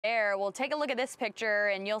There, well, take a look at this picture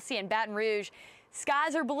and you'll see in Baton Rouge,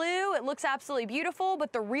 skies are blue. It looks absolutely beautiful,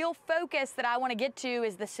 but the real focus that I want to get to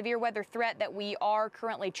is the severe weather threat that we are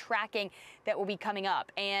currently tracking that will be coming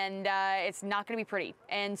up. And it's not going to be pretty.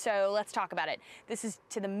 And so let's talk about it. This is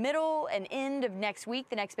to the middle and end of next week,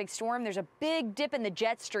 the next big storm. There's a big dip in the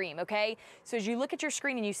jet stream, okay? So as you look at your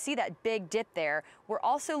screen and you see that big dip there, we're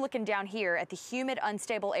also looking down here at the humid,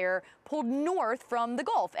 unstable air pulled north from the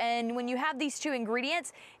Gulf. And when you have these two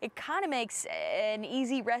ingredients, it kind of makes an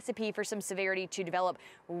easy recipe for some severity to develop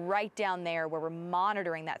right down there where we're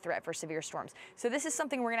monitoring that threat for severe storms. So this is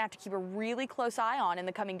something we're going to have to keep a really close eye on in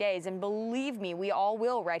the coming days. And believe me, we all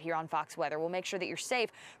will right here on Fox Weather. We'll make sure that you're safe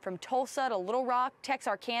from Tulsa to Little Rock,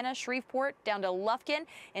 Texarkana, Shreveport, down to Lufkin,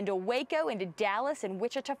 into Waco, into Dallas, and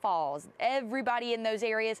Wichita Falls. Everybody in those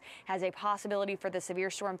areas has a possibility for the severe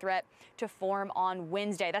storm threat to form on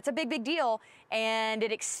Wednesday. That's a big deal, and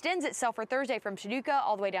it extends itself for Thursday from Paducah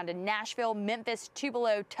all the way down to Nashville, Memphis,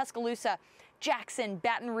 Tupelo, Tuscaloosa, Jackson,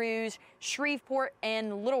 Baton Rouge, Shreveport,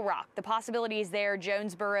 and Little Rock. The possibilities there,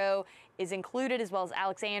 Jonesboro is included, as well as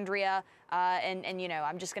Alexandria, and you know,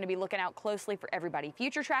 I'm just going to be looking out closely for everybody.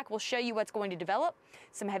 Future Track will show you what's going to develop.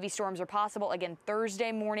 Some heavy storms are possible, again,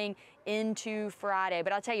 Thursday morning into Friday.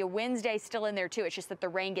 But I'll tell you, Wednesday's still in there too. It's just that the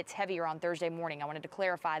rain gets heavier on Thursday morning. I wanted to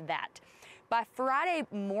clarify that. By Friday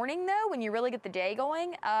morning, though, when you really get the day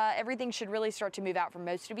going, everything should really start to move out for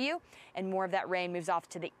most of you, and more of that rain moves off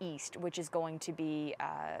to the east, which is going to be,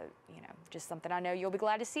 you know, just something I know you'll be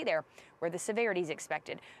glad to see there, where the severity is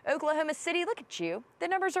expected. Oklahoma City, look at you. The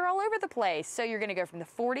numbers are all over the place. So you're going to go from the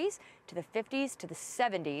 40s to the 50s to the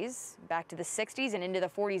 70s, back to the 60s, and into the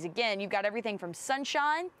 40s again. You've got everything from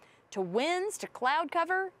sunshine to winds to cloud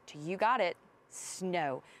cover to, you got it,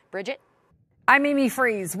 snow. Bridget? I'm Amy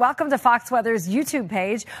Freeze. Welcome to Fox Weather's YouTube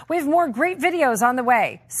page. We have more great videos on the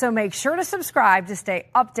way, so make sure to subscribe to stay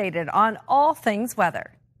updated on all things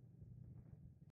weather.